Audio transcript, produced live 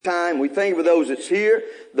time. We thank you for those that's here,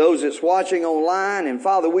 those that's watching online. And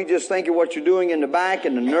Father, we just thank you for what you're doing in the back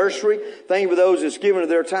in the nursery. Thank you for those that's given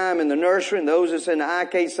their time in the nursery and those that's in the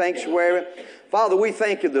IK sanctuary. Father, we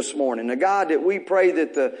thank you this morning. The God that we pray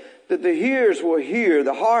that the hearers will hear,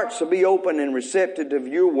 the hearts will be open and receptive of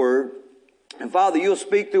your word. And Father, you'll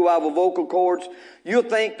speak through our vocal cords. You'll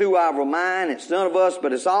think through our mind. It's none of us,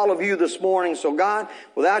 but it's all of you this morning. So God,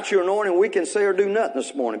 without your anointing, we can say or do nothing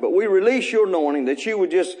this morning. But we release your anointing that you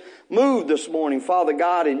would just move this morning, Father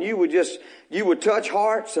God, and you would touch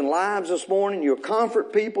hearts and lives this morning. You'll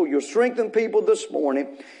comfort people. You'll strengthen people this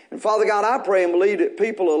morning. And Father God, I pray and believe that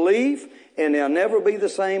people will leave and they'll never be the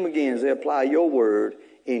same again as they apply your word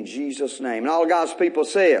in Jesus' name. And all God's people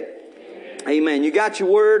say it. Amen. You got your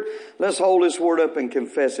word? Let's hold this word up and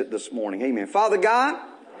confess it this morning. Amen. Father God,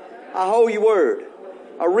 I hold your word.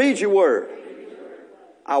 I read your word.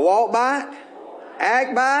 I walk by it,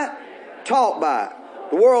 act by it, talk by it.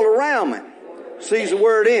 The world around me sees the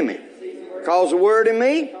word in me. Because the word in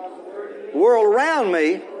me, the world around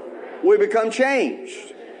me, we become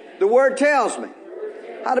changed. The word tells me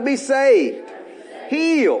how to be saved,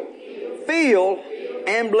 healed, filled,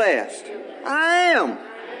 and blessed. I am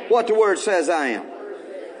what the word says I am.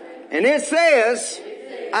 And it says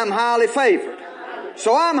I'm highly favored.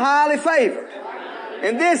 So I'm highly favored.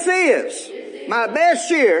 And this is my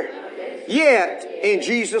best year yet in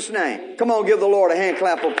Jesus' name. Come on, give the Lord a hand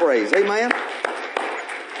clap of praise. Amen.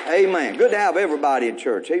 Amen. Good to have everybody in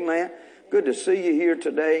church. Amen. Good to see you here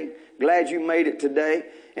today. Glad you made it today.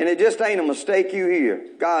 And it just ain't a mistake you here.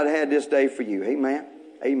 God had this day for you. Amen.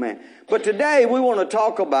 Amen. But today we want to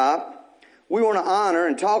honor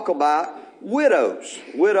and talk about widows.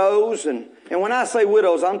 Widows, and when I say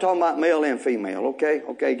widows, I'm talking about male and female, okay?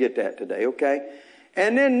 Okay, get that today, okay?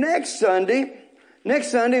 And then next Sunday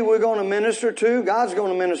we're going to minister to, God's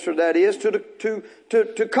going to minister, that is,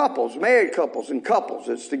 to couples, married couples and couples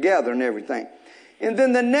that's together and everything. And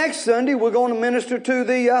then the next Sunday we're going to minister to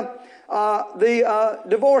the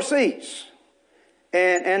divorcees.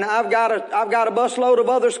 And I've got a busload of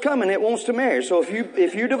others coming that wants to marry. So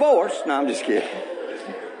if you divorce, no, I'm just kidding.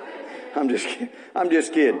 I'm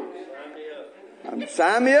just kidding.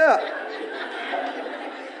 Sign me up.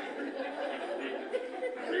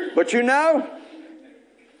 But you know,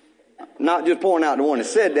 not just pointing out the one that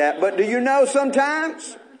said that, but do you know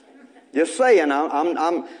sometimes, just saying,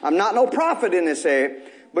 I'm not no prophet in this area,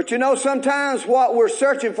 but you know sometimes what we're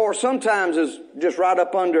searching for sometimes is just right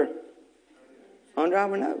up under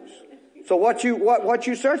our nose. So what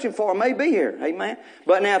you searching for may be here. Amen.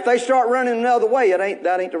 But now if they start running another way, that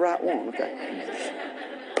ain't the right one. Okay.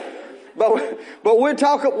 But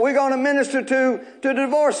we're going to minister to the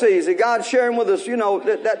divorcees that God's sharing with us. You know,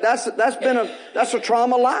 that's a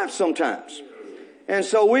trauma life sometimes. And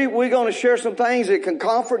so we're going to share some things that can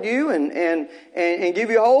comfort you and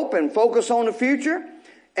give you hope and focus on the future.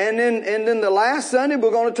 And then the last Sunday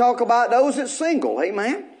we're going to talk about those that's single.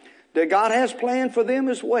 Amen. That God has planned for them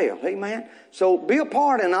as well. Amen. So be a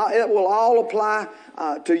part, and it will all apply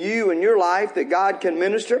to you and your life that God can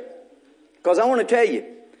minister. Because I want to tell you,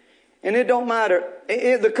 and it don't matter,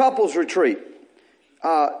 the couples retreat,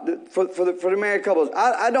 for the married couples,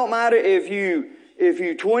 I don't matter if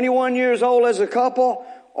you 21 years old as a couple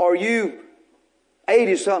or you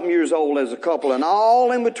 80 something years old as a couple, and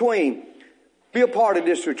all in between. Be a part of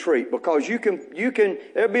this retreat, because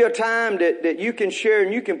there'll be a time that you can share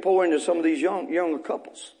and you can pour into some of these younger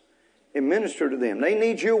couples and minister to them. They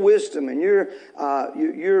need your wisdom and your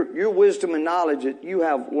wisdom and knowledge that you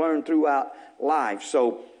have learned throughout life.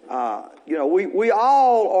 So, we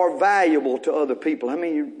all are valuable to other people. I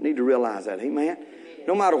mean, you need to realize that. Amen.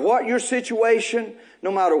 No matter what your situation,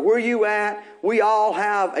 no matter where you at, we all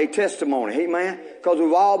have a testimony. Amen. Because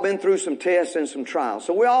we've all been through some tests and some trials.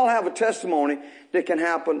 So we all have a testimony that can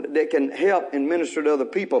help and minister to other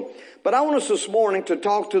people. But I want us this morning to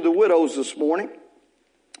talk to the widows this morning.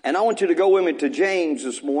 And I want you to go with me to James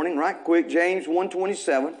this morning, right quick. James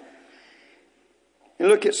 1:27. And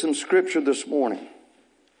look at some scripture this morning.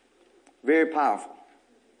 Very powerful.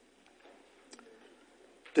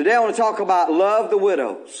 Today I want to talk about love the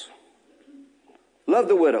widows. Love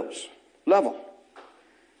the widows. Love them.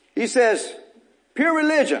 He says, pure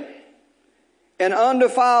religion and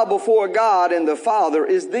undefiled before God and the Father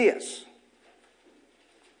is this.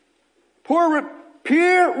 Pure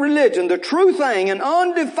religion, the true thing, and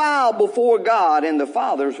undefiled before God and the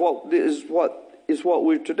Father is what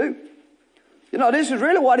we're to do. You know, this is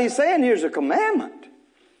really what he's saying here is a commandment.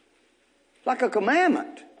 Like a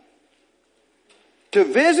commandment. To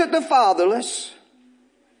visit the fatherless,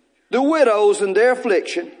 the widows in their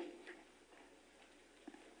affliction,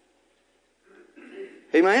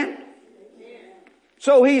 Amen?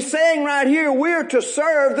 So he's saying right here, we're to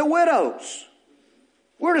serve the widows.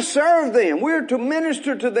 We're to serve them. We're to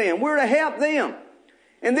minister to them. We're to help them.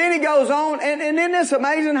 And then he goes on, and isn't this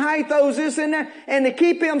amazing how he throws this in there? And to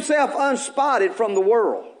keep himself unspotted from the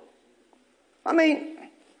world. I mean,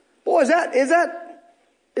 boy, is that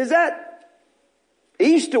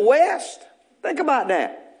east to west? Think about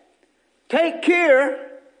that. Take care.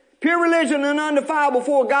 Pure religion and undefiled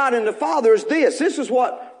before God and the Father is this. This is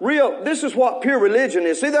what pure religion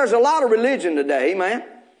is. See, there's a lot of religion today, man.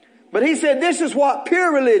 But he said this is what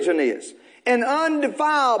pure religion is. And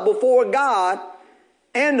undefiled before God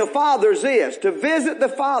and the Father is this. To visit the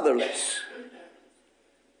fatherless.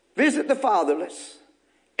 Visit the fatherless.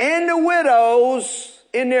 And the widows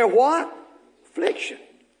in their what? Affliction.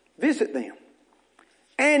 Visit them.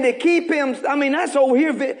 And to keep him, that's over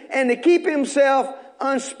here. And to keep himself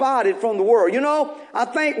unspotted from the world. You know, I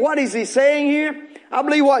think what is he saying here? I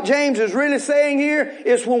believe what James is really saying here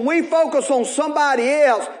is when we focus on somebody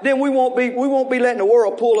else, then we won't be letting the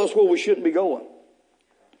world pull us where we shouldn't be going.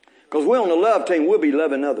 Because we're on the love team, we'll be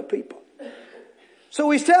loving other people. So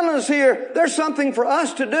he's telling us here, there's something for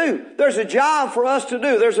us to do. There's a job for us to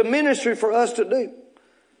do. There's a ministry for us to do.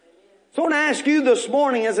 So I want to ask you this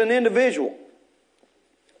morning as an individual,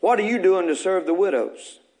 what are you doing to serve the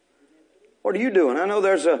widows? What are you doing? I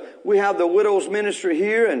know we have the widows ministry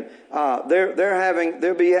here, and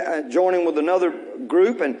they'll be joining with another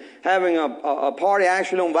group and having a party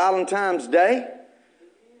actually on Valentine's Day,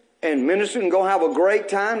 and ministering and go have a great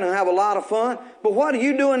time and have a lot of fun. But what are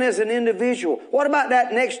you doing as an individual? What about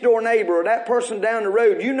that next door neighbor or that person down the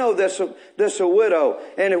road? You know that's a widow,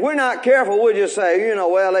 and if we're not careful, we'll just say,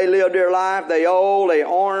 well, they lived their life, they old, they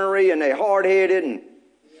ornery, and they hard headed, and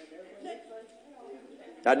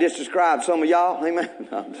I just described some of y'all. Amen.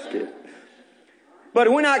 No, I'm just kidding. But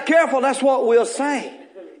if we're not careful, that's what we'll say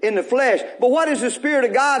in the flesh. But what is the Spirit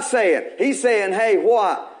of God saying? He's saying, hey,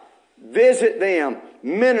 what? Visit them.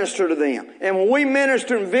 Minister to them. And when we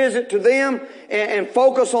minister and visit to them and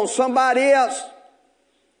focus on somebody else,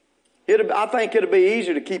 I think it'll be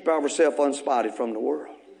easier to keep ourselves unspotted from the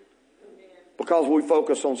world. Because we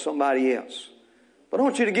focus on somebody else. But I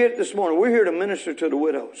want you to get it this morning. We're here to minister to the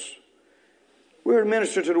widows. We're to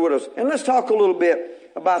minister to the widows. And let's talk a little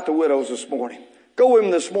bit about the widows this morning. Go with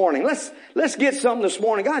them this morning. Let's get something this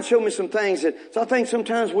morning. God showed me some things that I think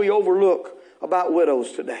sometimes we overlook about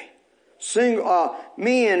widows today.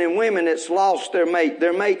 Men and women that's lost their mate.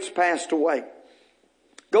 Their mates passed away.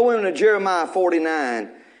 Go into Jeremiah 49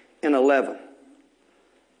 and 11.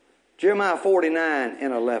 Jeremiah 49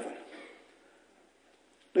 and 11.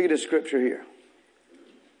 Look at this scripture here.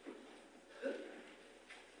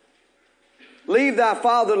 Leave thy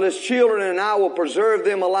fatherless children, and I will preserve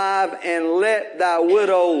them alive, and let thy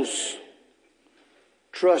widows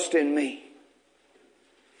trust in me.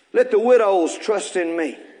 Let the widows trust in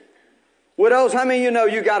me. Widows, how many of you know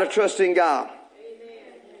you got to trust in God? Amen.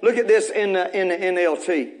 Look at this in the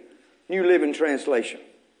NLT, New Living Translation.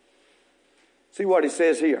 See what he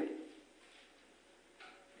says here.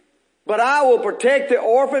 But I will protect the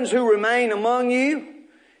orphans who remain among you.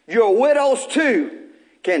 Your widows too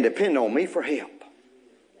can depend on me for help.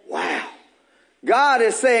 Wow. God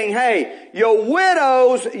is saying, hey, your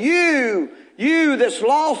widows, you that's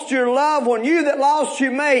lost your loved one, you that lost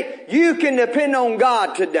your mate, you can depend on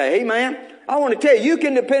God today. Amen. I want to tell you, you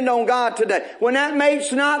can depend on God today. When that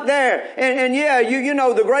mate's not there, and you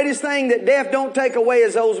know, the greatest thing that death don't take away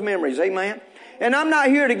is those memories. Amen. And I'm not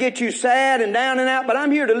here to get you sad and down and out, but I'm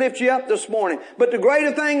here to lift you up this morning. But the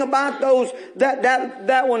greater thing about those,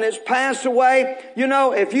 that one that's passed away, you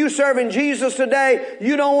know, if you serving Jesus today,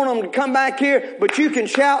 you don't want them to come back here, but you can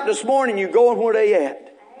shout this morning, you going where they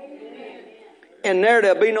at. Amen. And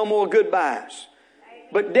there'll be no more goodbyes.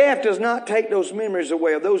 But death does not take those memories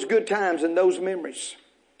away, of those good times and those memories.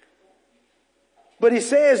 But he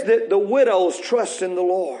says that the widows trust in the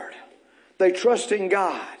Lord. They trust in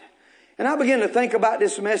God. And I began to think about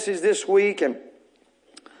this message this week and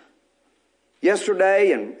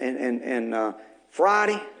yesterday and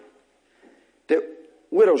Friday, that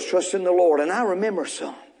widows trust in the Lord. And I remember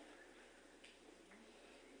some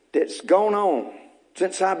that's gone on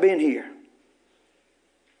since I've been here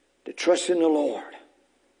that trust in the Lord.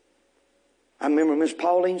 I remember Miss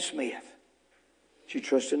Pauline Smith. She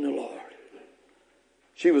trusted in the Lord.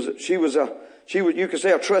 She was you could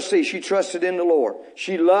say a trustee. She trusted in the Lord.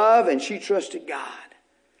 She loved and she trusted God.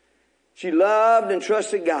 She loved and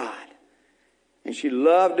trusted God. And she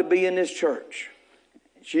loved to be in this church.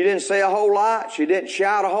 She didn't say a whole lot. She didn't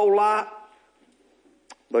shout a whole lot.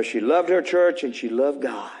 But she loved her church and she loved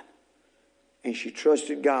God. And she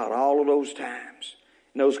trusted God all of those times.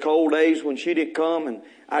 In those cold days when she didn't come, and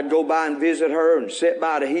I'd go by and visit her and sit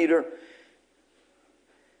by the heater.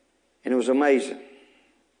 And it was amazing.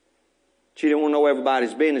 She didn't want to know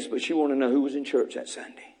everybody's business, but she wanted to know who was in church that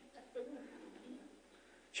Sunday.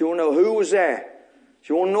 She wanted to know who was there.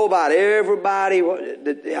 She wanted to know about everybody.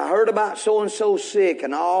 I heard about so-and-so sick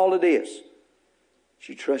and all of this.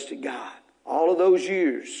 She trusted God. All of those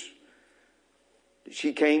years that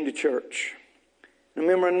she came to church. I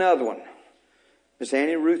remember another one. Miss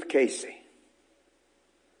Annie Ruth Casey.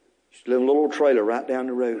 She lived in a little trailer right down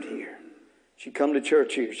the road here. She come to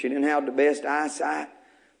church here. She didn't have the best eyesight,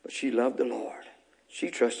 but she loved the Lord. She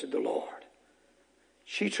trusted the Lord.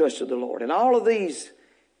 She trusted the Lord. And all of these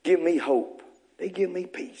give me hope. They give me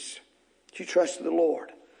peace. She trusted the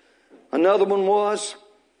Lord. Another one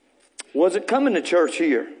wasn't coming to church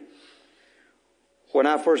here. When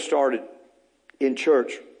I first started in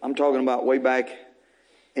church, I'm talking about way back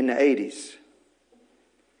in the 80s,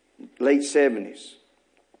 late 70s,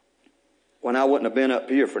 when I wouldn't have been up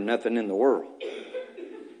here for nothing in the world.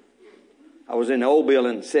 I was in the old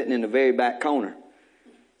building sitting in the very back corner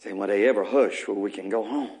saying, will they ever hush where we can go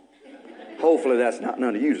home? Hopefully that's not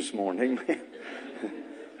none of you this morning. Amen.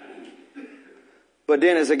 But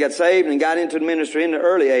then as I got saved and got into the ministry in the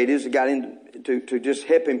early 80s, I got into just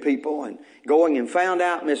helping people and going and found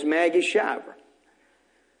out Miss Maggie Shiver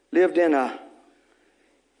lived in a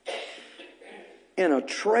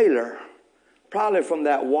trailer, probably from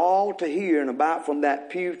that wall to here and about from that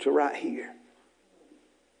pew to right here.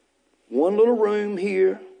 One little room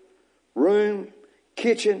here,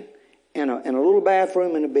 kitchen, and a little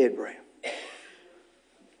bathroom and a bedroom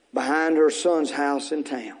behind her son's house in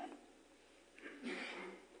town.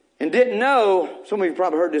 And didn't know, some of you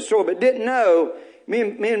probably heard this story, but didn't know,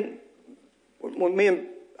 when me and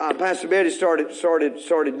Pastor Betty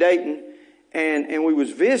started dating, and we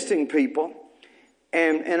was visiting people,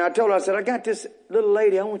 and I told her, I said, I got this little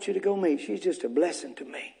lady I want you to go meet. She's just a blessing to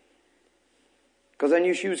me. Because I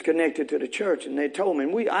knew she was connected to the church, and they told me,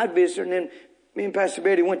 and I'd visit her, and then me and Pastor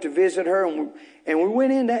Betty went to visit her, and we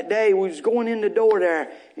went in that day. We was going in the door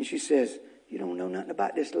there, and she says, you don't know nothing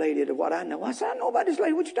about this lady to what I know. I said, I know about this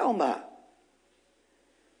lady. What you talking about?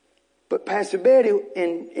 But Pastor Betty,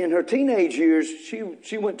 in her teenage years,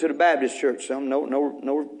 she went to the Baptist church. No,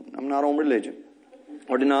 I'm not on religion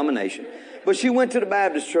or denomination. But she went to the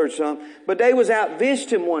Baptist church some. But they was out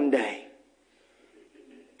visiting one day.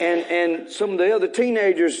 And some of the other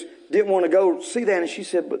teenagers didn't want to go see that. And she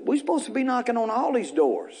said, but we're supposed to be knocking on all these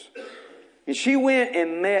doors. And she went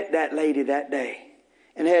and met that lady that day.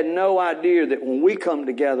 And had no idea that when we come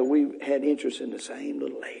together, we had interest in the same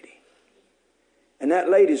little lady. And that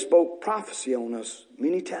lady spoke prophecy on us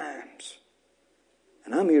many times.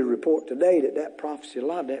 And I'm here to report today that prophecy, a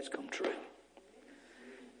lot of that's come true.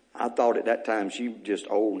 I thought at that time she just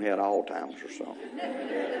old and had Alzheimer's or something.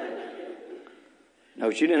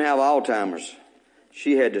 No, she didn't have Alzheimer's.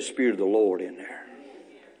 She had the Spirit of the Lord in there.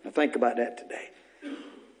 Now think about that today.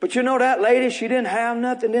 But you know that lady, she didn't have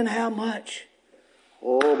nothing, didn't have much.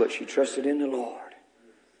 Oh, but she trusted in the Lord.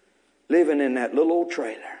 Living in that little old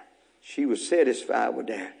trailer. She was satisfied with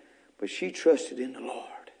that. But she trusted in the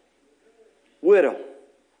Lord. Widow.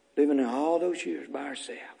 Living there all those years by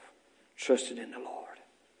herself. Trusted in the Lord.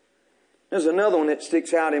 There's another one that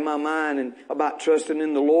sticks out in my mind and about trusting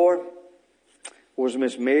in the Lord. Was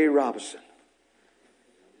Miss Mary Robinson.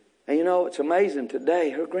 And you know, it's amazing today,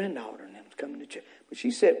 her granddaughter and them was coming to church. But she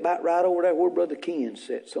sat about right over there where Brother Ken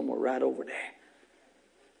sat, somewhere right over there.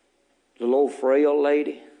 Little old frail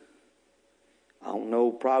lady. I don't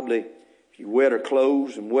know, probably if you wet her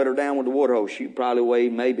clothes and wet her down with the water hose, she'd probably weigh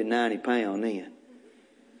maybe 90 pounds then.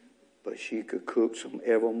 But she could cook some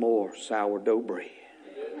evermore sourdough bread.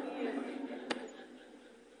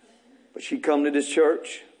 But she'd come to this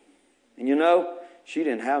church, and you know, she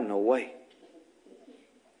didn't have no way.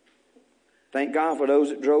 Thank God for those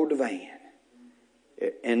that drove the van.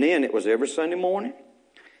 And then it was every Sunday morning,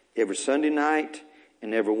 every Sunday night,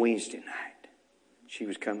 and every Wednesday night. She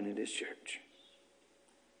was coming to this church.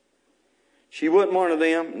 She wasn't one of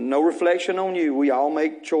them. No reflection on you. We all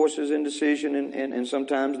make choices and decisions, and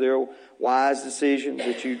sometimes they're wise decisions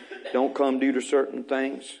that you don't come due to certain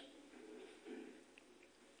things.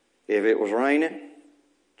 If it was raining,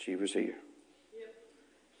 she was here.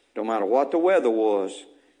 No matter what the weather was,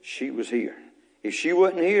 she was here. If she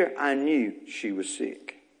wasn't here, I knew she was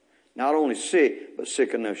sick. Not only sick, but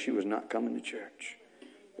sick enough she was not coming to church.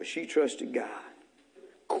 But she trusted God.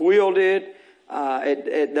 Quill did.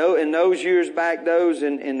 In those years back,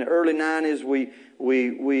 in the early 90s,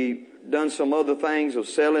 we done some other things of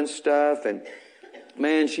selling stuff, and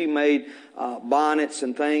Man, she made bonnets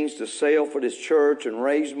and things to sell for this church and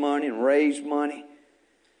raise money and raise money.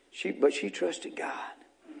 But she trusted God.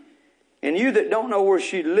 And you that don't know where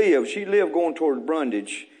she lived going toward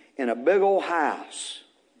Brundage in a big old house.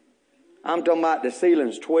 I'm talking about the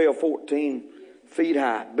ceiling's 12, 14 feet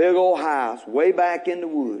high. Big old house way back in the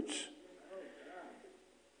woods.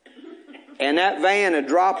 And that van would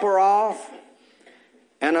drop her off.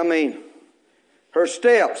 And I mean, her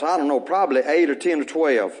steps, I don't know, probably 8 or 10 or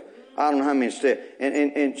 12. I don't know how many steps.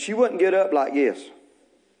 And she wouldn't get up like this.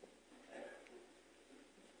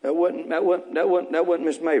 That wasn't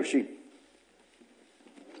Miss Maver.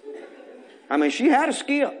 She had a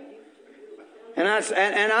skip. And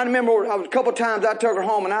I remember a couple of times I took her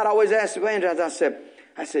home and I'd always ask the evangelist,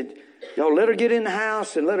 I said, y'all let her get in the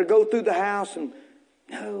house and let her go through the house. And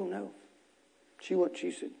no. She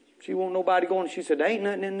said, she won't nobody going. She said, there ain't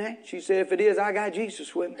nothing in there. She said, if it is, I got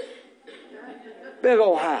Jesus with me. Big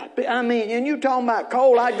old house. And you talking about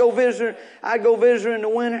cold, I'd go visit her in the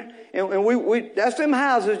winter. And we that's them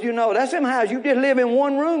houses, that's them houses. You just live in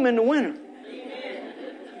one room in the winter.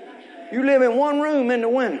 You live in one room in the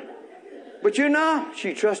winter. But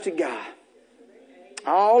she trusted God.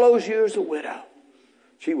 All those years a widow.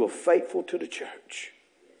 She was faithful to the church.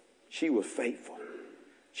 She was faithful.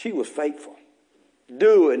 She was faithful.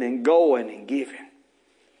 Doing and going and giving.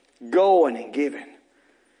 Going and giving.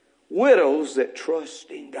 Widows that trust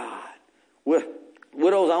in God.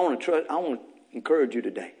 Widows, I want to encourage you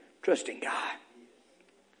today. Trust in God.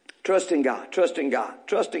 Trust in God. Trust in God.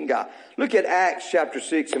 Trust in God. Look at Acts chapter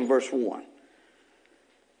 6 and verse 1.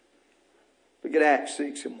 Look at Acts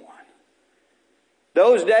 6 and 1.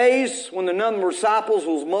 Those days when the number of disciples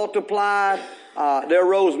was multiplied, there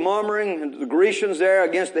arose murmuring and the Grecians there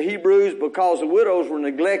against the Hebrews because the widows were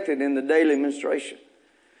neglected in the daily ministration.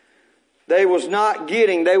 All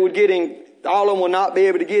of them would not be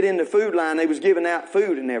able to get in the food line. They was giving out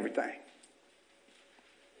food and everything.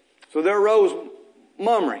 So there arose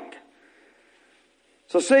murmuring.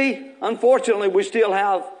 So see, unfortunately we still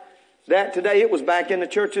have that today. It was back in the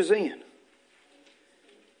churches then.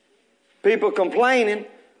 People complaining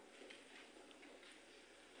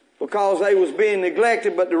because they was being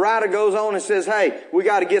neglected, but the writer goes on and says, hey, we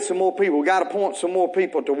got to get some more people. We got to appoint some more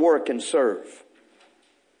people to work and serve.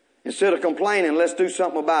 Instead of complaining, let's do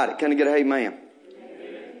something about it. Can I get an amen?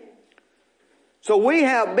 Amen. So we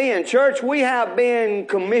have been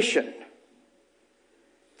commissioned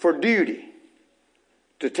for duty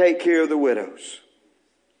to take care of the widows.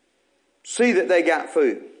 See that they got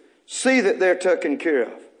food. See that they're taken care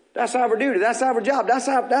of. That's our duty. That's our job.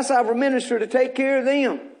 That's our minister to take care of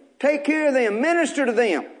them. Take care of them. Minister to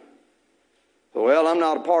them. Well, I'm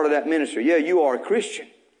not a part of that ministry. Yeah, you are a Christian.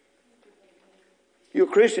 You're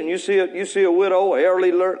a Christian. You see a widow, an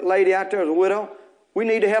elderly lady out there as a widow. We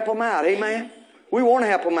need to help them out. Amen. We want to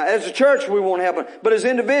help them out. As a church, we want to help them. But as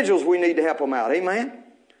individuals, we need to help them out. Amen.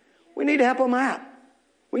 We need to help them out.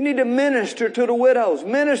 We need to minister to the widows.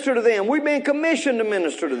 Minister to them. We've been commissioned to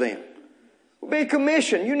minister to them. We've been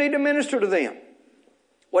commissioned. You need to minister to them.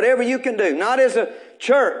 Whatever you can do. Not as a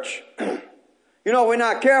church. We're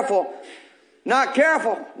not careful. Not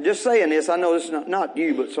careful. Just saying this. I know this is not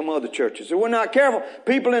you, but some other churches. So we're not careful.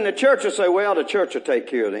 People in the church will say, well, the church will take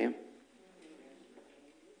care of them.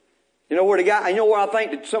 You know where I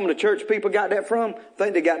think that some of the church people got that from? I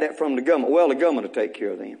think they got that from the government. Well, the government will take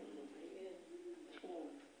care of them.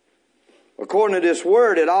 According to this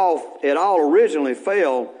word, it all originally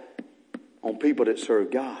fell on people that serve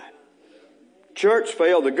God. Church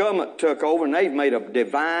failed, the government took over, and they've made a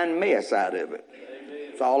divine mess out of it.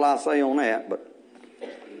 That's all I say on that, but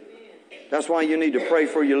that's why you need to pray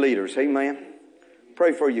for your leaders. Amen.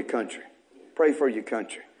 Pray for your country. Pray for your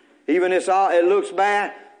country. Even if it looks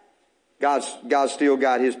bad, God's still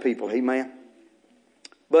got His people. Amen.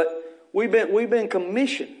 But we've been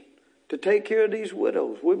commissioned to take care of these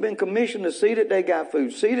widows. We've been commissioned to see that they got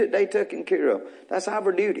food, see that they taken care of. That's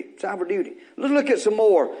our duty. It's our duty. Let's look at some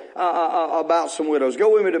more about some widows.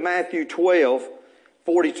 Go with me to Matthew 12,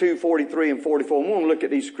 42, 43, and 44. We want to look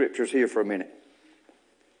at these scriptures here for a minute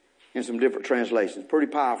in some different translations.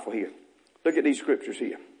 Pretty powerful here. Look at these scriptures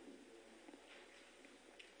here.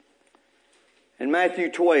 In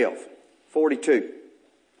Matthew 12, 42.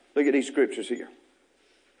 Look at these scriptures here.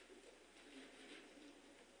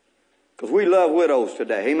 Because we love widows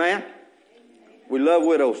today. Amen? We love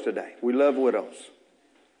widows today. We love widows.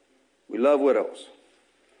 We love widows.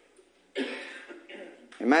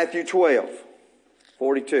 In Matthew 12,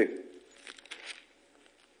 42.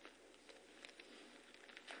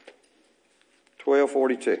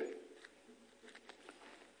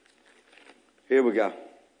 Here we go.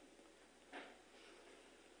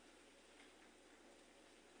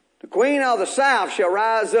 queen of the south shall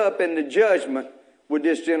rise up in the judgment with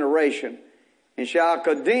this generation, and shall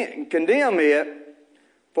condemn it.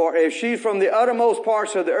 For if she's from the uttermost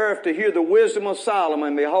parts of the earth to hear the wisdom of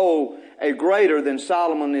Solomon, behold, a greater than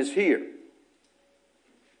Solomon is here.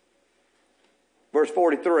 Verse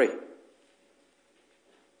 43.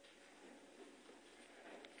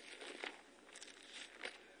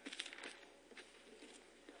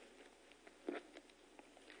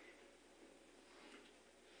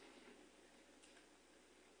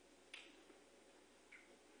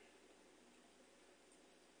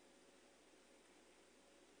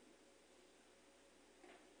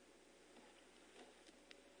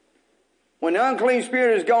 When the unclean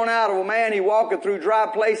spirit is gone out of a man, he walketh through dry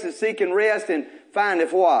places seeking rest and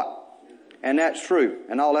findeth what? And that's true.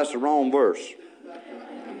 And all that's the wrong verse.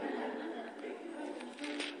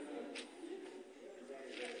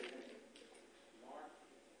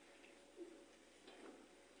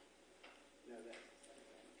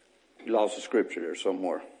 You lost the scripture there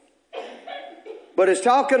somewhere. But it's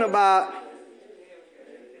talking about,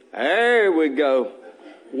 there we go,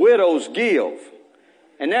 widows give.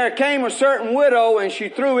 And there came a certain widow, and she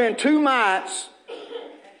threw in 2 mites,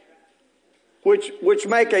 which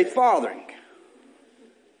make a farthing.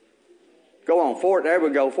 Go on, there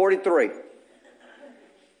we go, 43.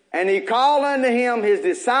 And he called unto him his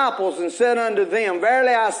disciples and said unto them,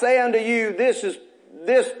 Verily I say unto you,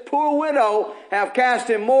 this poor widow have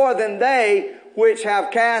cast in more than they which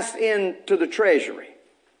have cast into the treasury.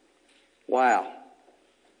 Wow.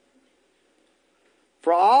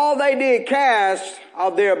 For all they did cast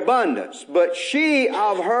of their abundance, but she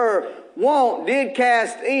of her want did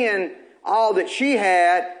cast in all that she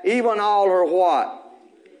had, even all her what?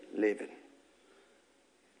 Living.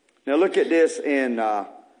 Now look at this in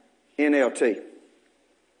NLT.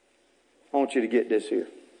 I want you to get this here.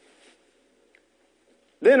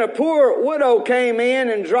 Then a poor widow came in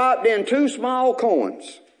and dropped in 2 small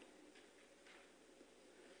coins.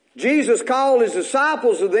 Jesus called his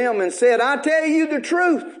disciples to them and said, I tell you the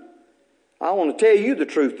truth. I want to tell you the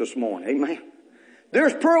truth this morning. Amen.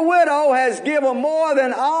 This poor widow has given more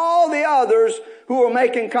than all the others who are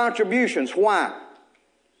making contributions. Why?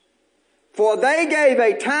 For they gave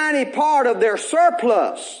a tiny part of their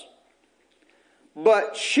surplus.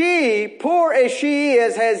 But she, poor as she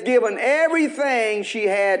is, has given everything she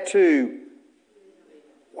had to.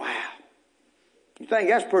 Wow. You think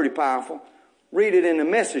that's pretty powerful? Read it in the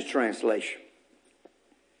Message translation.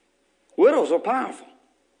 Widows are powerful.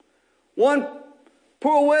 One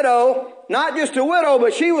poor widow, not just a widow,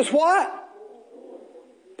 but she was what?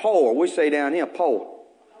 Poor. We say down here, poor.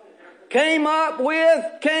 Came up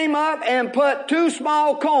and put 2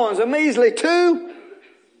 small coins, a measly 2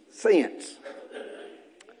 cents.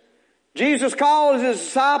 Jesus called his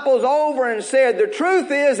disciples over and said, the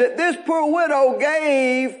truth is that this poor widow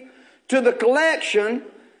gave to the collection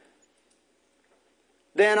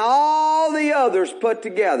than all the others put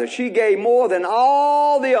together. She gave more than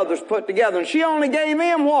all the others put together. And she only gave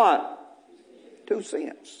him what? 2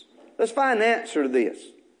 cents. Let's find the answer to this.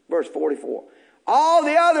 Verse 44. All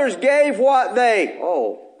the others gave what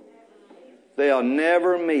they'll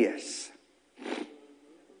never miss.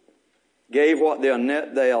 Gave what they'll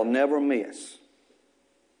never miss.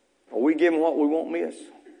 Are we giving what we won't miss?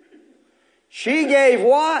 She gave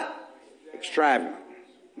what? Extravagant.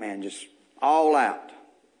 Man, just all out.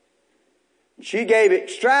 She gave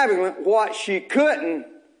extravagant what she couldn't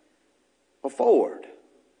afford.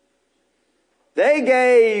 They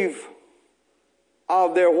gave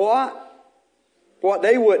of their what? What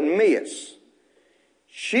they wouldn't miss.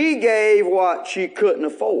 She gave what she couldn't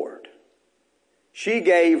afford. She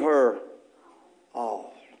gave her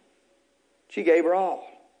all. She gave her all.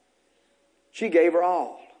 She gave her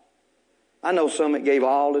all. I know some that gave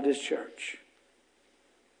all to this church.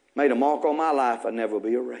 Made a mark on my life I'd never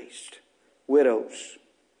be erased. Widows.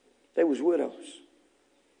 They was widows.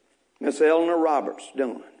 Miss Eleanor Roberts,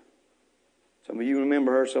 Dunn. Some of you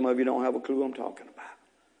remember her. Some of you don't have a clue I'm talking about.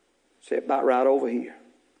 Sat about right over here.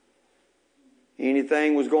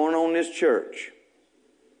 Anything was going on in this church,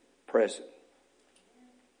 press it.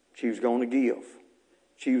 She was going to give.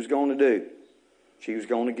 She was going to do. She was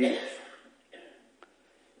going to give.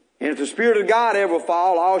 And if the Spirit of God ever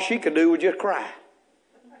fall, all she could do was just cry.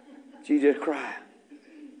 She just cried.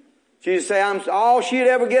 She'd say, all she'd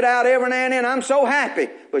ever get out every now and then, I'm so happy.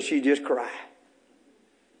 But she just cried.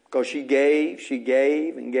 Because she gave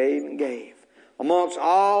and gave and gave. Amongst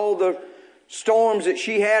all the storms that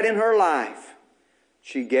she had in her life,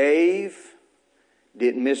 she gave,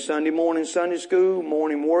 didn't miss Sunday morning Sunday school,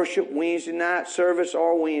 morning worship, Wednesday night service,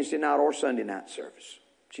 or Wednesday night or Sunday night service.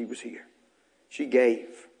 She was here. She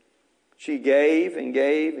gave. She gave and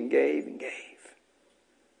gave and gave and gave.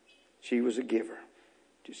 She was a giver.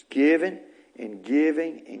 Just giving and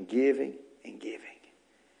giving and giving and giving.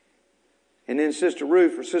 And then Sister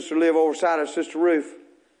Ruth, her sister lived over side of Sister Ruth.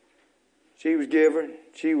 She was giving.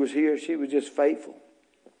 She was here. She was just faithful.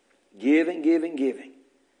 Giving, giving, giving.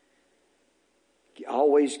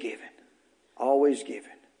 Always giving. Always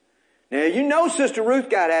giving. Now, you know Sister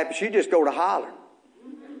Ruth got happy. She'd just go to holler.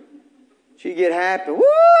 She'd get happy. Woo!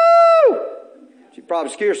 She'd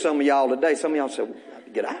probably scare some of y'all today. Some of y'all said, well,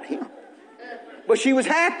 get out of here. But she was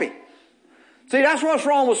happy. See, that's what's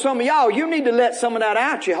wrong with some of y'all. You need to let some of that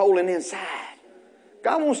out you're holding inside.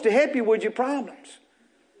 God wants to help you with your problems.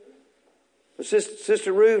 But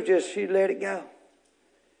Sister Ruth she let it go.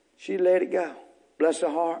 She let it go. Bless her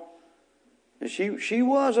heart. And she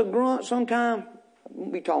was a grunt sometime. I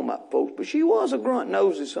won't be talking about folks, but she was a grunt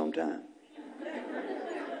nosy sometime.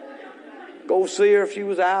 Go see her if she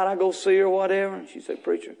was out. I go see her, whatever. And she said,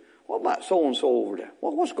 preacher, what about so-and-so over there?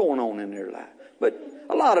 What's going on in their life? But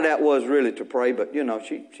a lot of that was really to pray. But, you know,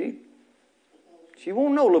 she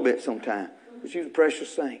won't know a little bit sometime. But she was a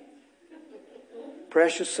precious saint.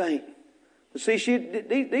 Precious saint. But see,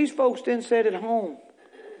 these folks didn't sit at home.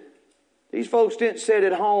 These folks didn't sit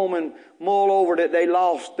at home and mull over that they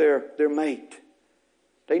lost their mate.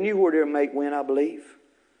 They knew where their mate went, I believe.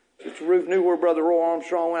 Sister Ruth knew where Brother Roy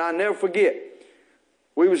Armstrong went. I never forget.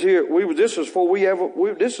 We was here. This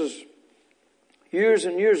is years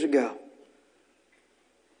and years ago.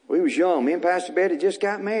 We was young. Me and Pastor Betty just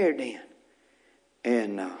got married then.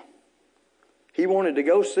 And he wanted to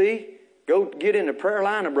go get in the prayer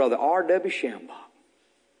line of Brother R.W. Shambach.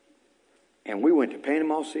 And we went to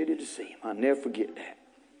Panama City to see him. I'll never forget that.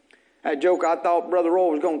 That joke, I thought Brother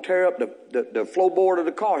Roy was going to tear up the floorboard of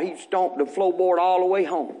the car. He stomped the floorboard all the way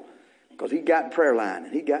home. Because he got prayer line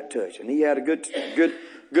and he got touched. And he had a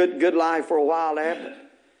good life for a while after.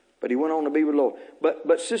 But he went on to be with the Lord.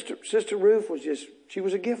 But Sister Ruth was she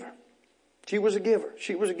was a giver. She was a giver.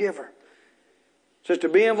 She was a giver. Sister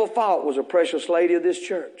Bienville Fault was a precious lady of this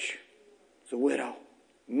church. She's a widow.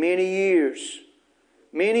 Many years.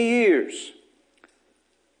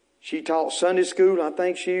 She taught Sunday school. I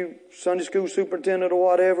think Sunday school superintendent or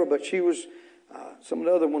whatever, but she was, some of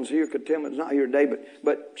the other ones here could tell me it's not here today,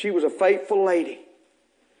 but she was a faithful lady.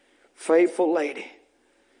 Faithful lady.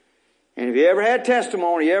 And if you ever had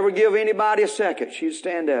testimony, you ever give anybody a second, she'd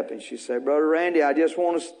stand up and she'd say, Brother Randy, I just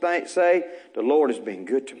want to say the Lord has been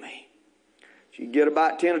good to me. She'd get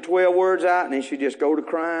about 10 or 12 words out and then she'd just go to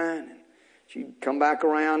crying. And she'd come back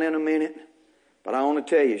around in a minute. But I want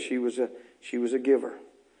to tell you, she was a giver.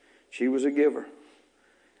 She was a giver.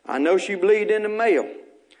 I know she believed in the mail.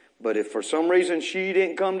 But if for some reason she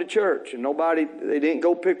didn't come to church and they didn't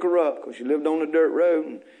go pick her up because she lived on the dirt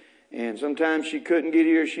road and sometimes she couldn't get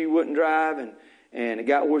here, she wouldn't drive and it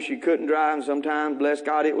got where she couldn't drive and sometimes, bless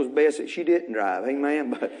God, it was best that she didn't drive.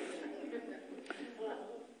 Amen.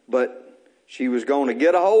 But she was going to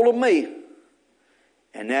get a hold of me.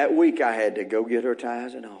 And that week I had to go get her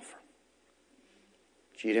tithes and offering.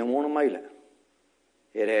 She didn't want to mail it.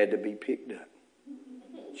 It had to be picked up.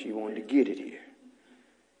 She wanted to get it here.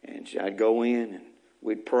 And I'd go in and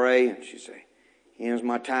we'd pray and she'd say, here's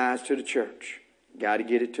my tithes to the church. Got to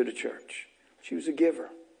get it to the church. She was a giver.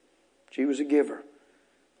 She was a giver.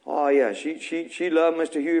 Oh yeah, she loved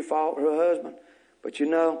Mr. Huey Fault, her husband. But you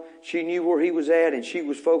know, she knew where he was at and she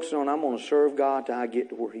was focusing on, I'm going to serve God till I get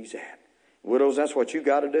to where he's at. Widows, that's what you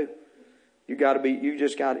got to do. You got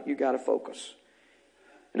to focus.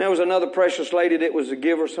 And there was another precious lady that was a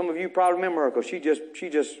giver. Some of you probably remember her because she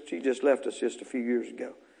just left us just a few years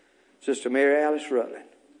ago. Sister Mary Alice Rutland.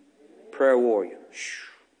 Prayer warrior.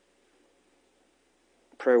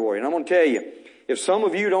 Prayer warrior. And I'm going to tell you, if some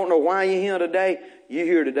of you don't know why you're here today, you're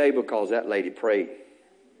here today because that lady prayed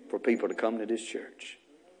for people to come to this church.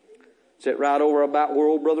 Sit right over about where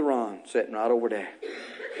old Brother Ron, sitting right over there.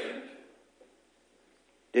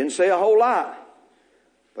 Didn't say a whole lot.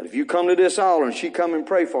 But if you come to this altar and she come and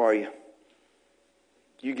pray for you,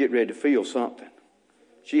 you get ready to feel something.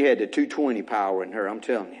 She had the 220 power in her, I'm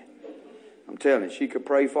telling you. I'm telling you, she could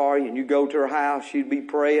pray for you and you go to her house, she'd be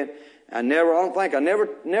praying. Never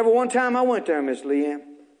one time I went there, Miss Leanne,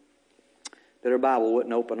 that her Bible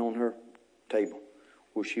wasn't open on her table.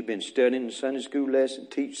 Where she'd been studying the Sunday school lesson,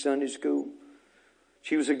 teach Sunday school.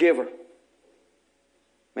 She was a giver.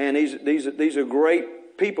 Man, these are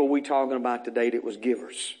great people we talking about today that was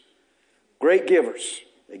givers. Great givers.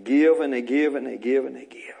 They give and they give and they give and they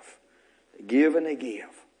give. They give and they give.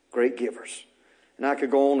 Great givers. And I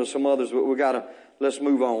could go on to some others, but let's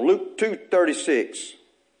move on. Luke 2:36.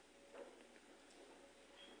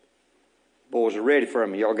 Boys are ready for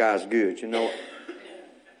me. Y'all guys good, you know.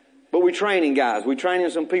 But we're training guys. We're training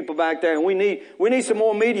some people back there, and we need some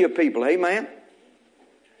more media people. Amen.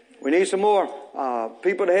 We need some more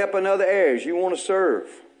people to help in other areas. You want to serve.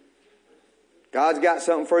 God's got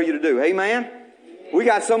something for you to do. Amen. We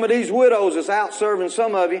got some of these widows that's out serving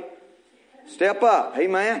some of you. Step up.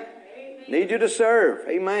 Amen. Need you to serve.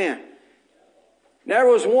 Amen. There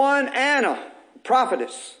was one Anna,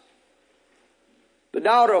 prophetess, the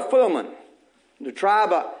daughter of Phuman, the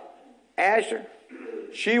tribe of Asher.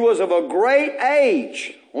 She was of a great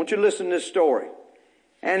age. I want you to listen to this story.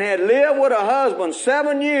 And had lived with her husband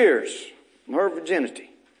 7 years from her virginity.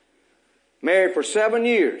 Married for 7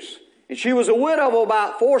 years. And she was a widow of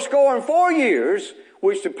about 84 years,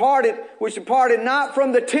 which departed not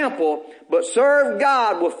from the temple, but served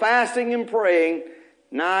God with fasting and praying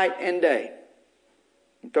night and day.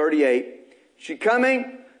 38. She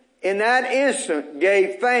coming in that instant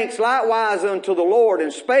gave thanks likewise unto the Lord,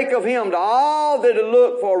 and spake of him to all that had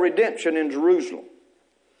looked for redemption in Jerusalem.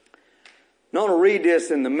 Now I want to read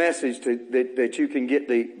this in the Message that you can get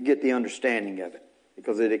the understanding of it,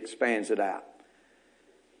 because it expands it out.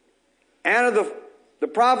 Anna the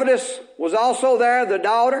prophetess was also there, the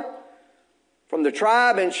daughter from the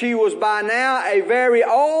tribe, and she was by now a very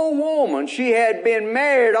old woman. She had been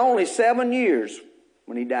married only 7 years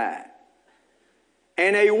when he died.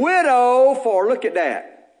 And a widow for, look at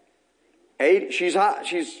that. She's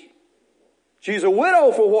a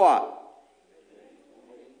widow for what?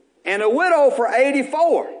 And a widow for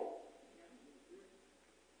 84.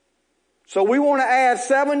 So we want to add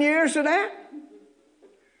 7 years to that?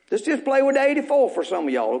 Let's just play with 84 for some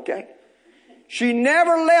of y'all, okay? She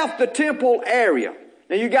never left the temple area.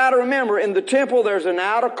 Now you got to remember, in the temple there's an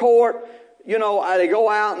outer court. You know, they go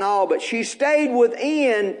out and all, but she stayed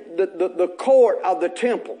within the court of the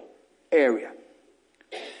temple area.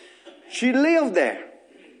 She lived there,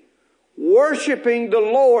 worshiping the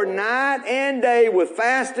Lord night and day with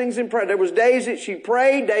fastings and prayer. There was days that she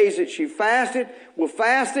prayed, days that she fasted with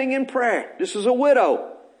fasting and prayer. This is a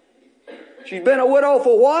widow. She's been a widow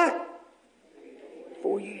for what?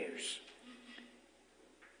 4 years.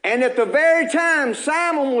 And at the very time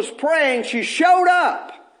Simon was praying, she showed up.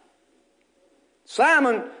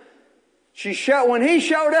 Simon, when he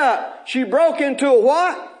showed up, she broke into a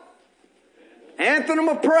what? Anthem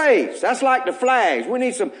of praise. That's like the flags. We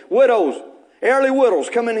need some widows, early widows,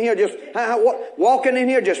 come in here, just walking in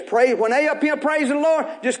here, just praise. When they up here praising the Lord,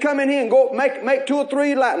 just come in here and go make 2 or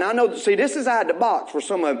 3 loud. Now I know, see, this is out the box for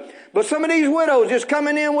some of them. But some of these widows just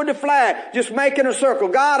coming in with the flag, just making a circle.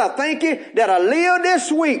 God, I thank you that I lived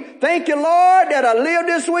this week. Thank you, Lord, that I lived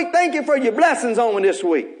this week. Thank you for your blessings on me this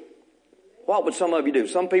week. What would some of you do?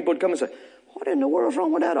 Some people would come and say, what in the world's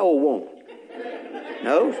wrong with that old woman?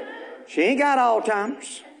 No, she ain't got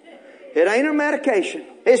Alzheimer's. It ain't her medication.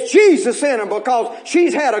 It's Jesus in her because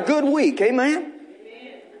she's had a good week. Amen?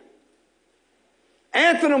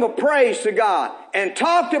 Anthem of praise to God. And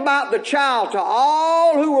talked about the child to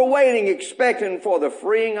all who were waiting, expecting for the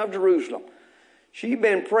freeing of Jerusalem. She'd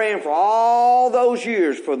been praying for all those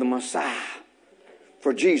years for the Messiah,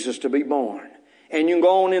 for Jesus to be born. And you can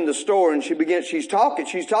go on in the story and she's talking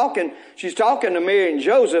to Mary and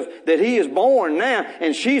Joseph that he is born now,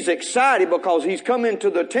 and she's excited because he's come into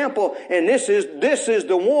the temple, and this is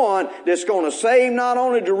the one that's going to save not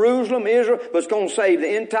only Jerusalem, Israel, but it's going to save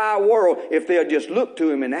the entire world if they'll just look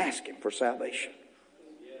to him and ask him for salvation.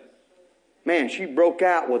 Man, she broke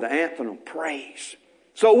out with an anthem of praise.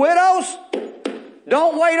 So widows,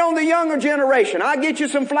 don't wait on the younger generation. I'll get you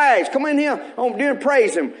some flags. Come in here on dinner,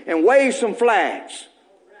 praise him, and wave some flags.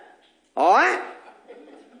 All right?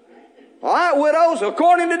 All right, widows,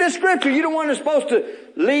 according to this scripture, you're the one that's supposed to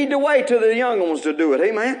lead the way to the younger ones to do it.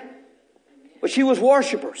 Amen? But she was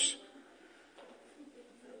worshipers.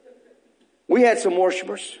 We had some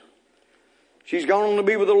worshipers. She's gone on to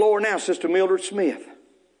be with the Lord now, Sister Mildred Smith.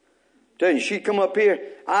 Tell you, she'd come up here,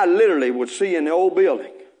 I literally would see in the old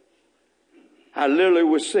building. I literally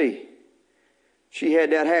would see. She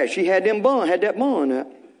had that hair. She had that bun up.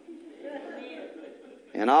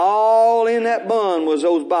 And all in that bun was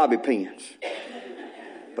those bobby pins.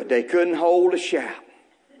 But they couldn't hold a shout.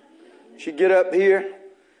 She'd get up here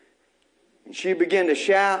and she'd begin to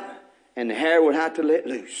shout, and the hair would have to let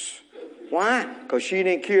loose. Why? Because she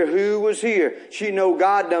didn't care who was here. She know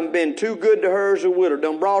God done been too good to her as a widow.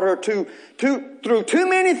 Done brought her through too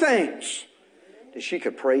many things that she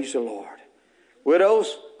could praise the Lord.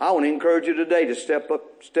 Widows, I want to encourage you today to step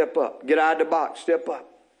up. Get out of the box, step up.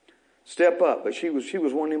 Step up. But she was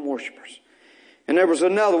one of them worshipers. And there was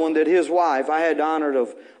another one that his wife, I had the honor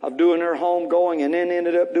of doing her homegoing, and then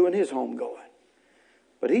ended up doing his homegoing.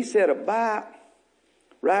 But he said about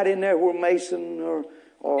right in there where Mason or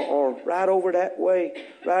right over that way,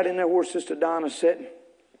 right in there where Sister Donna's sitting,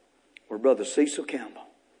 where Brother Cecil Campbell.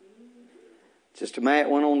 Sister Matt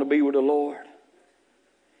went on to be with the Lord.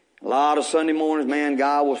 A lot of Sunday mornings, man,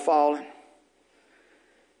 God was falling.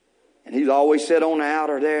 And he'd always sit on the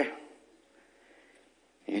outer there.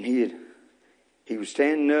 And he was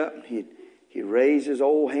standing up. He'd raise his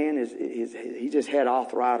old hand. He just had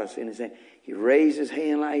arthritis in his hand. He'd raise his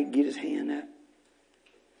hand like he'd get his hand up.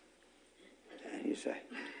 And he'd say,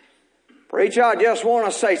 "Preacher, I just want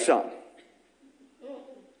to say something."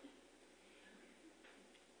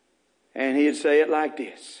 And he'd say it like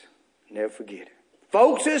this. Never forget it.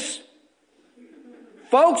 Folkses,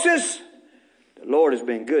 the Lord has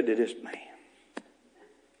been good to this man.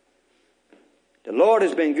 The Lord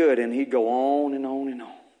has been good. And he'd go on and on and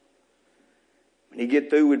on. When he'd get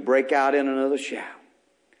through, he'd break out in another shout.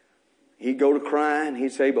 He'd go to crying.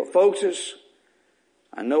 He'd say, "But folkses,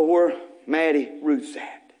 I know where Maddie Ruth's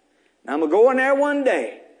at. And I'm going to go in there one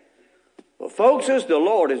day. But folkses, the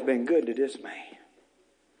Lord has been good to this man."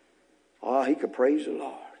 Oh, he could praise the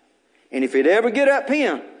Lord. And if he'd ever get up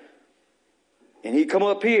here, and he'd come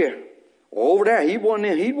up here, or over there, he'd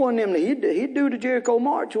do the Jericho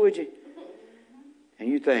March with you. And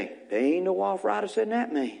you think, there ain't no arthritis in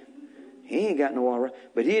that man. He ain't got no arthritis.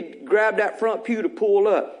 But he'd grab that front pew to pull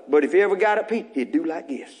up. But if he ever got up here, he'd do like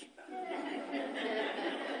this.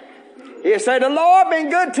 He'd say, "The Lord been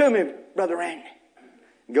good to me, Brother Randy."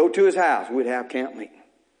 Go to his house. We'd have camp meeting.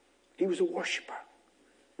 He was a worshiper.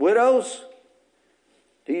 Widows,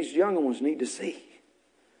 these younger ones need to see.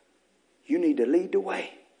 You need to lead the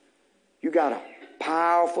way. You got a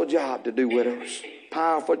powerful job to do, widows.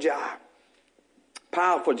 Powerful job.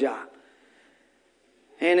 Powerful job.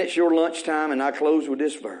 And it's your lunchtime, and I close with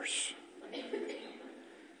this verse.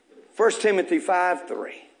 1 Timothy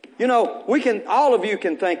 5:3. You know, all of you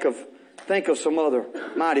can think of some other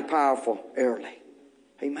mighty powerful early.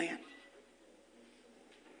 Amen.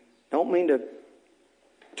 Don't mean to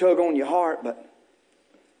tug on your heart, but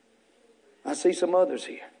I see some others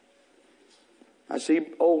here. I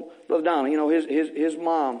see old Brother Donald. You know, his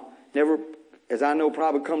mom never, as I know,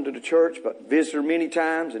 probably come to the church, but visited her many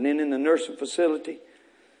times, and then in the nursing facility.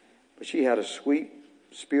 But she had a sweet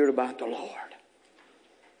spirit about the Lord.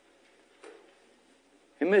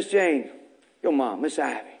 And Miss Jane, your mom, Miss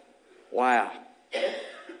Ivy, wow,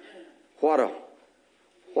 what a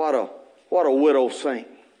widow saint.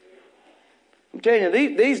 I'm telling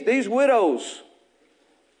you, these widows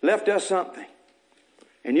left us something.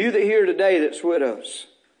 And you that here today that's widows,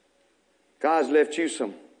 God's left you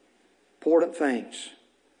some important things.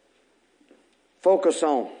 Focus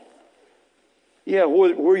on,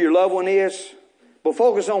 where your loved one is, but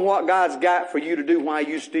focus on what God's got for you to do while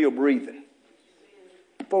you're still breathing.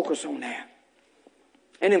 Focus on that.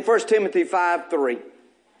 And in 1 Timothy 5:3,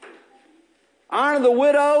 honor the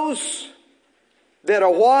widows that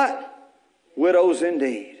are what? Widows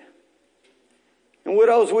indeed. And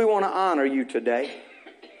widows, we want to honor you today.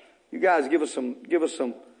 You guys give us some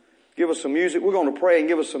music. We're going to pray and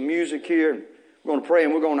give us some music here. We're going to pray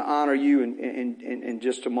and we're going to honor you in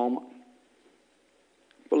just a moment.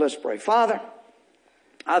 But let's pray. Father,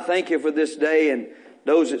 I thank you for this day and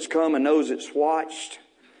those that's come and those that's watched.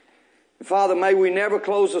 And Father, may we never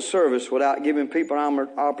close a service without giving people an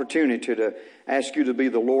opportunity to ask you to be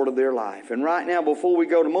the Lord of their life. And right now, before we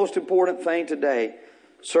go, the most important thing today,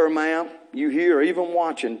 sir, ma'am, you here or even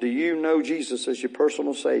watching, do you know Jesus as your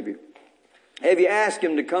personal Savior? Have you asked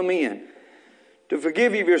Him to come in, to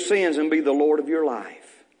forgive you of your sins and be the Lord of your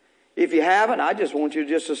life? If you haven't, I just want you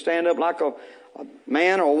just to stand up like a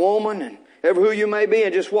man or a woman, and ever who you may be,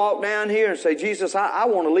 and just walk down here and say, "Jesus, I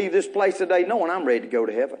want to leave this place today knowing I'm ready to go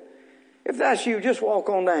to heaven." If that's you, just walk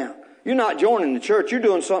on down. You're not joining the church. You're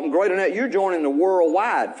doing something greater than that. You're joining the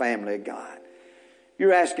worldwide family of God.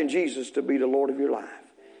 You're asking Jesus to be the Lord of your life.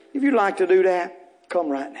 If you'd like to do that, come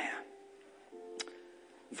right now.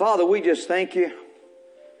 Father, we just thank you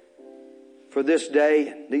for this day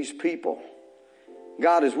and these people.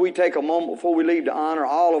 God, as we take a moment before we leave to honor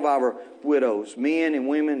all of our widows, men and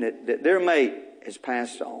women that their mate has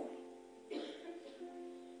passed on.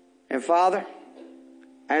 And Father,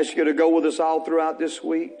 I ask you to go with us all throughout this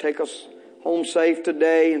week. Take us home safe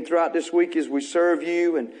today and throughout this week as we serve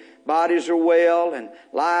you, and bodies are well and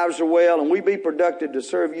lives are well, and we be productive to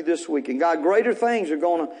serve you this week. And God, greater things are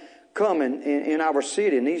going to come in our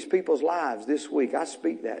city and these people's lives this week. I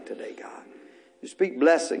speak that today, God. You speak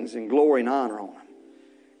blessings and glory and honor on them.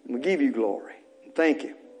 And we give you glory. And thank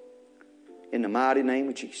you. In the mighty name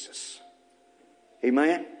of Jesus.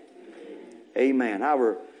 Amen. Amen.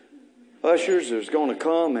 Our ushers is going to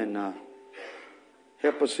come and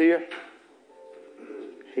help us here.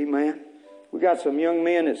 Amen. We got some young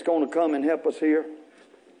men that's going to come and help us here.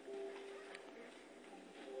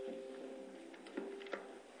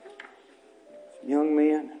 Young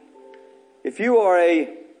men. If you are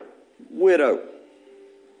a widow,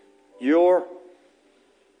 your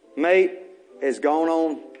mate has gone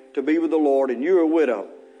on to be with the Lord and you're a widow,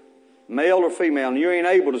 male or female, and you ain't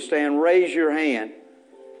able to stand, raise your hand.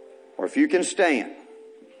 Or if you can stand.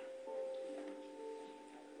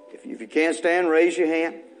 If you can't stand, raise your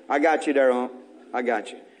hand. I got you there, Unc. I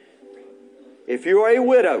got you. If you're a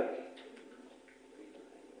widow,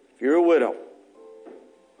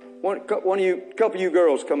 a couple of you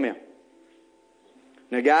girls come in.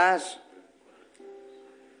 Now guys,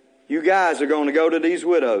 you guys are going to go to these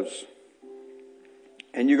widows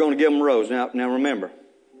and you're going to give them a rose. Now remember,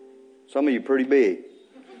 some of you are pretty big.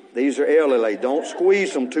 These are elderly ladies. Don't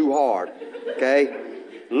squeeze them too hard. Okay?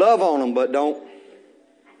 Love on them, but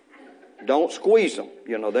don't squeeze them.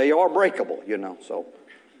 You know, they are breakable, you know, so.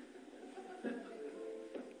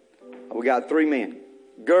 We got 3 men.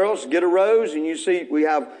 Girls, get a rose, and you see we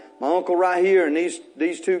have my uncle right here and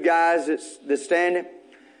these 2 guys that's standing.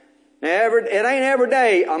 Now, it ain't every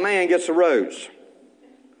day a man gets a rose.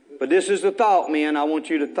 But this is the thought, men. I want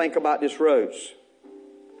you to think about this rose.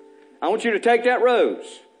 I want you to take that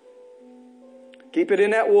rose. Keep it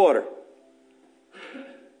in that water.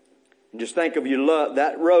 And just think of your love.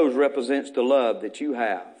 That rose represents the love that you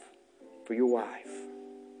have for your wife.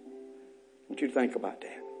 I want you to think about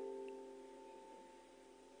that.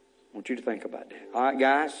 I want you to think about that. All right,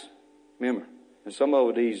 guys? Remember, and some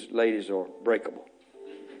of these ladies are breakable.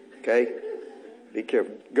 Okay? Be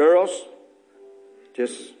careful. Girls,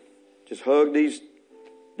 just hug these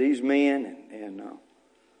men and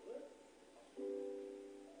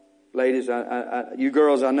ladies, you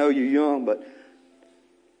girls, I know you're young, but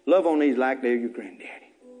love on these like they're your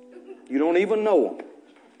granddaddy. You don't even know them.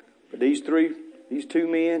 But these 2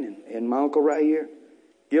 men and my uncle right here,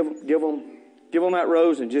 give them that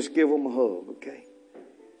rose and just give them a hug, okay?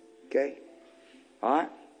 Okay? All right?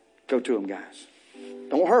 Go to them, guys.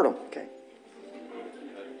 Don't hurt them, okay?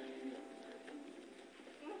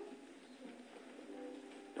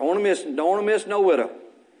 Don't want to miss no widow.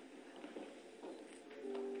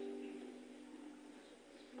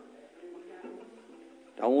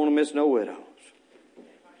 Don't want to miss no widows.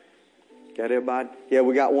 Got everybody? Yeah,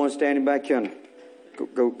 we got one standing back here.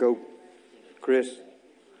 Go, Chris.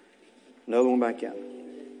 Another one back here.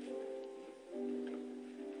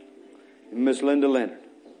 And Miss Linda Leonard.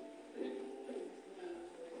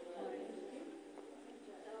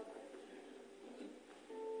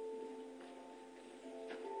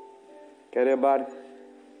 Got everybody?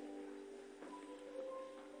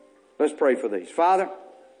 Let's pray for these. Father,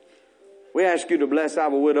 we ask you to bless our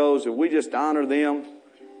widows, and we just honor them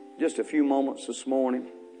just a few moments this morning.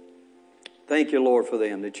 Thank you, Lord, for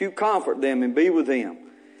them, that you comfort them and be with them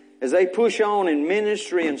as they push on in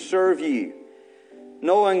ministry and serve you,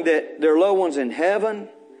 knowing that their loved ones in heaven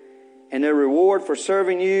and their reward for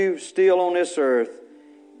serving you still on this earth,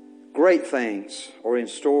 great things are in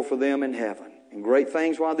store for them in heaven, and great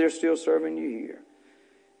things while they're still serving you here.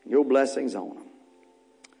 Your blessings on them.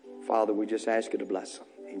 Father, we just ask you to bless them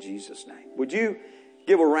in Jesus' name. Would you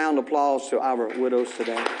give a round of applause to our widows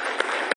today?